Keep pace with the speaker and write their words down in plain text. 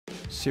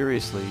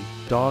Seriously,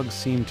 dogs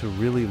seem to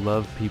really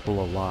love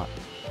people a lot.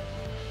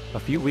 A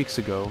few weeks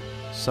ago,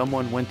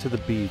 someone went to the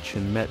beach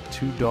and met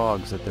two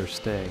dogs at their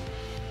stay.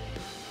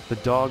 The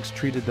dogs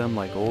treated them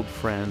like old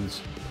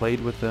friends, played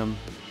with them,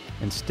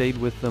 and stayed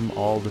with them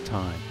all the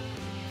time.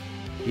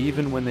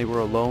 Even when they were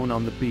alone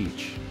on the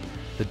beach,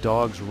 the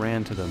dogs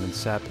ran to them and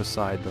sat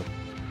beside them.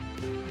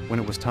 When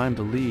it was time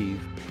to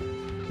leave,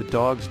 the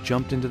dogs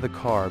jumped into the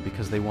car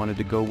because they wanted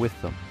to go with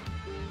them.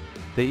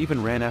 They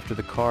even ran after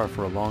the car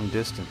for a long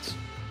distance.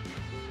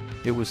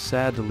 It was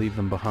sad to leave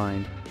them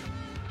behind.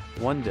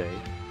 One day,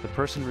 the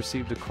person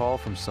received a call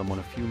from someone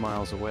a few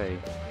miles away,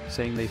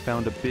 saying they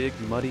found a big,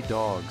 muddy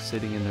dog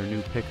sitting in their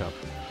new pickup,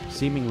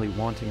 seemingly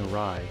wanting a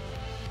ride.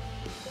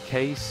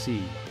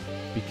 KC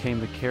became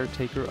the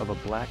caretaker of a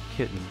black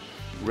kitten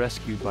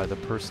rescued by the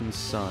person's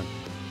son.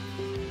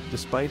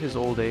 Despite his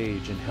old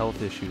age and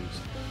health issues,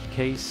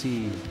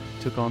 KC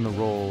took on the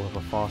role of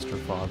a foster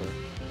father.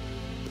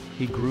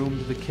 He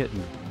groomed the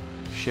kitten,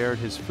 shared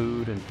his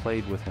food, and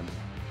played with him.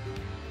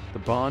 The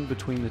bond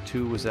between the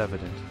two was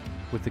evident,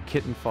 with the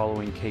kitten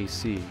following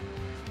KC,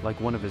 like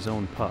one of his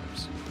own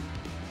pups.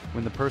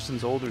 When the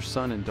person's older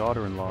son and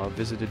daughter-in-law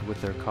visited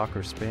with their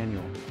Cocker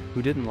Spaniel,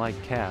 who didn't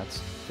like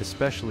cats,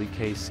 especially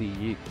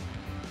KC,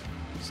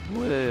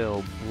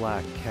 little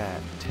black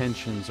cat,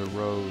 tensions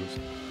arose.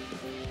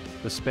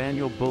 The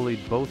Spaniel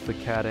bullied both the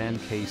cat and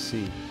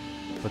KC,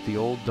 but the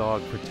old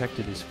dog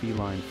protected his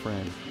feline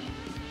friend.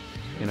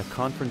 In a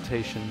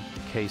confrontation,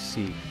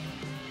 KC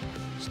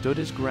stood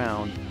his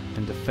ground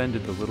and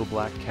defended the little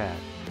black cat,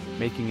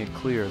 making it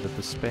clear that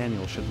the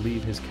Spaniel should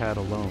leave his cat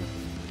alone.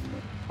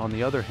 On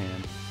the other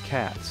hand,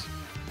 cats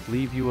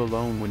leave you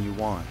alone when you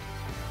want,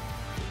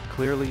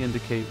 clearly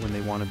indicate when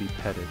they want to be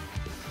petted,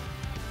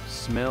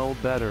 smell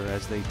better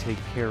as they take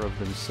care of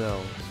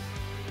themselves,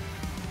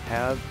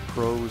 have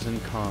pros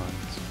and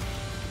cons.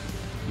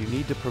 You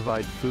need to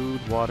provide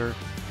food, water,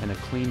 and a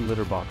clean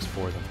litter box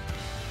for them.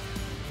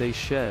 They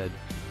shed,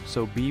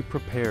 so be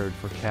prepared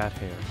for cat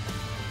hair.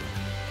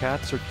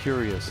 Cats are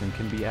curious and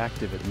can be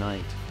active at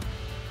night.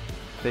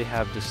 They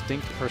have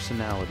distinct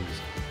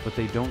personalities, but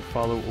they don't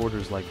follow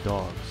orders like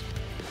dogs.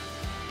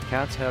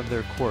 Cats have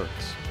their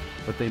quirks,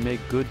 but they make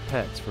good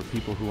pets for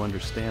people who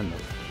understand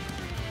them.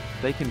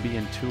 They can be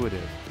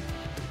intuitive.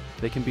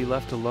 They can be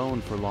left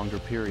alone for longer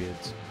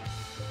periods.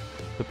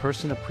 The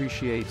person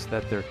appreciates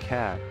that their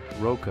cat,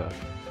 Roca,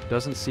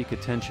 doesn't seek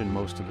attention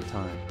most of the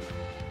time.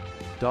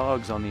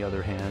 Dogs, on the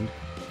other hand,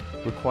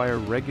 require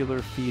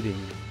regular feeding,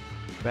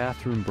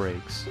 bathroom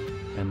breaks,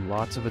 and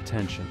lots of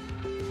attention.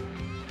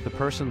 The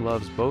person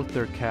loves both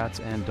their cats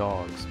and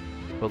dogs,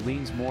 but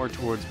leans more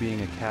towards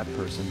being a cat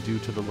person due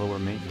to the lower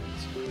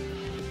maintenance.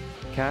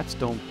 Cats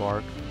don't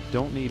bark,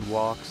 don't need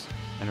walks,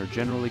 and are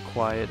generally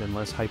quiet and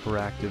less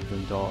hyperactive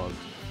than dogs.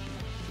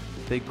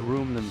 They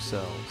groom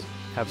themselves,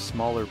 have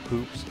smaller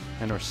poops,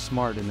 and are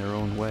smart in their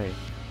own way.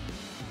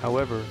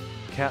 However,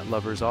 cat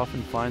lovers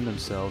often find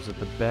themselves at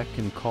the beck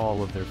and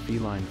call of their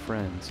feline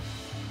friends.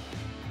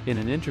 In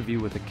an interview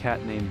with a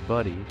cat named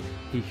Buddy,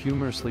 he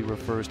humorously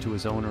refers to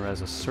his owner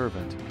as a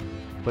servant,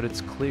 but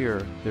it's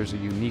clear there's a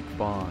unique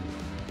bond.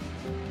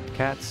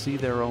 Cats see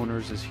their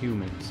owners as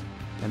humans,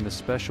 and the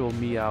special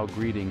meow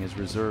greeting is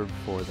reserved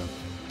for them.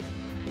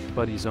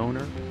 Buddy's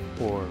owner,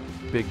 or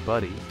Big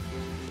Buddy,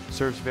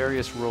 serves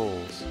various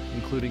roles,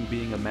 including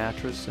being a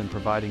mattress and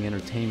providing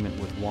entertainment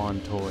with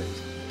wand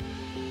toys.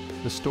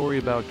 The story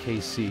about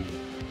KC,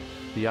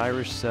 the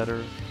Irish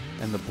setter,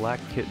 and the black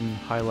kitten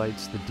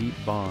highlights the deep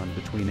bond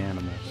between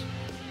animals.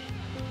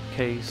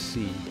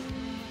 KC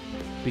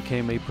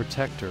became a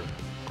protector,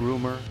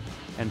 groomer,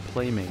 and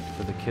playmate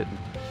for the kitten.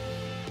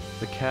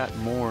 The cat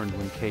mourned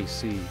when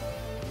KC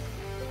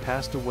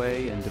passed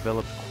away and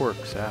developed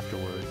quirks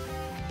afterward.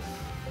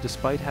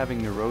 Despite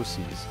having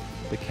neuroses,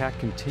 the cat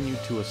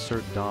continued to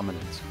assert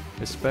dominance,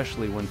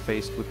 especially when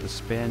faced with the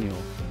spaniel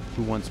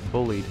who once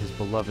bullied his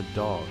beloved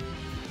dog.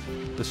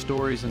 The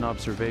stories and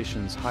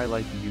observations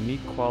highlight the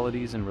unique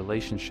qualities and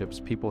relationships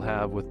people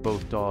have with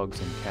both dogs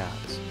and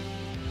cats.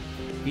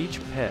 Each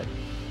pet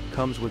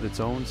comes with its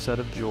own set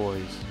of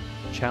joys,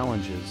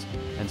 challenges,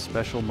 and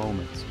special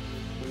moments.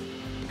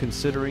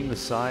 Considering the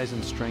size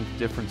and strength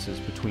differences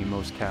between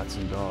most cats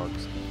and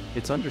dogs,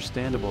 it's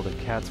understandable that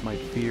cats might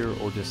fear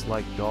or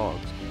dislike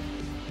dogs.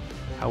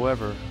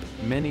 However,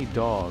 many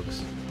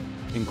dogs,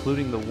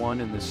 including the one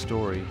in this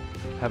story,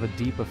 have a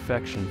deep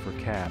affection for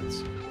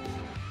cats.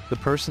 The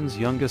person's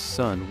youngest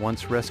son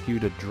once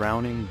rescued a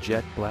drowning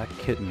jet black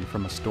kitten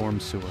from a storm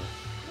sewer.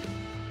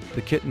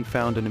 The kitten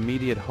found an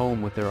immediate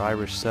home with their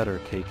Irish setter,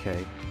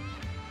 KK.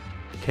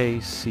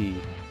 KC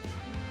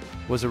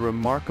was a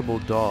remarkable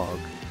dog,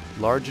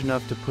 large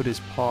enough to put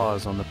his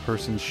paws on the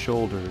person's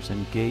shoulders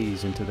and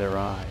gaze into their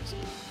eyes.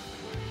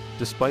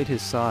 Despite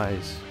his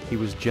size, he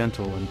was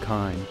gentle and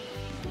kind.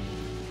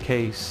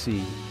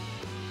 KC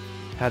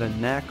had a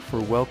knack for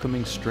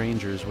welcoming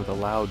strangers with a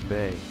loud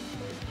bay,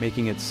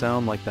 making it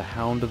sound like the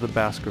hound of the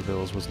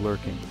Baskervilles was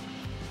lurking.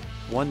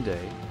 One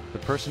day, the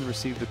person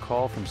received a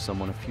call from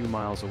someone a few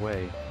miles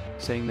away,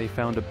 saying they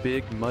found a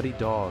big, muddy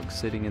dog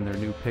sitting in their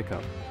new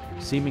pickup,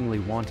 seemingly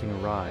wanting a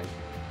ride.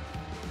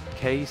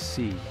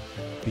 KC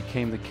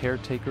became the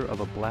caretaker of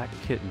a black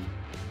kitten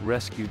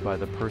rescued by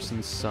the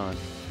person's son.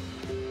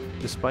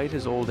 Despite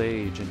his old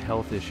age and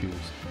health issues,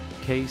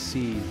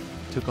 KC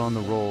took on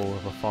the role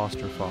of a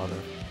foster father.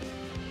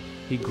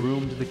 He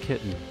groomed the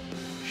kitten,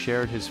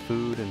 shared his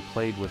food, and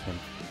played with him.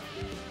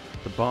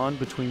 The bond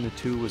between the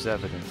two was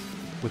evident,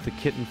 with the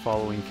kitten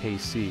following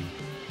KC,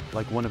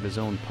 like one of his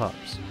own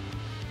pups.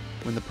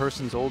 When the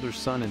person's older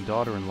son and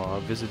daughter-in-law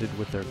visited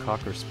with their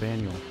Cocker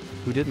Spaniel,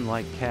 who didn't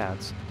like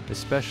cats,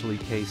 especially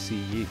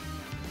KC,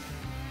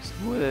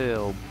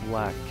 little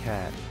black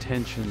cat,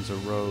 tensions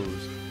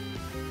arose.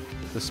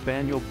 The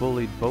Spaniel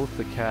bullied both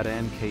the cat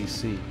and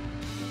KC,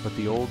 but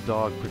the old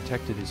dog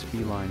protected his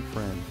feline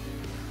friend.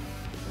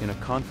 In a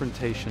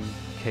confrontation,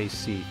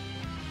 KC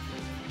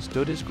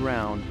stood his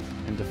ground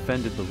and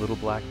defended the little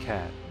black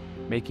cat,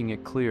 making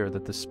it clear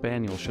that the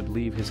Spaniel should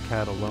leave his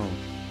cat alone.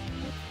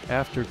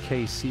 After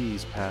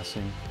KC's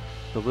passing,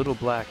 the little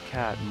black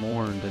cat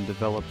mourned and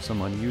developed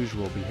some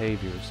unusual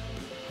behaviors.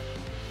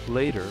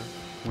 Later,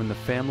 when the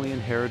family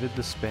inherited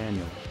the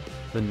Spaniel,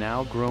 the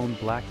now grown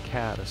black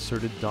cat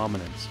asserted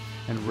dominance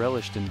and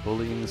relished in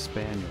bullying the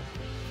Spaniel,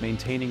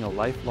 maintaining a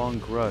lifelong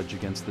grudge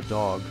against the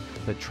dog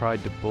that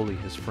tried to bully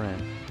his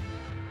friend.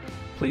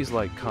 Please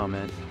like,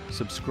 comment,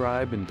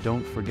 subscribe, and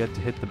don't forget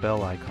to hit the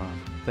bell icon.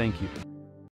 Thank you.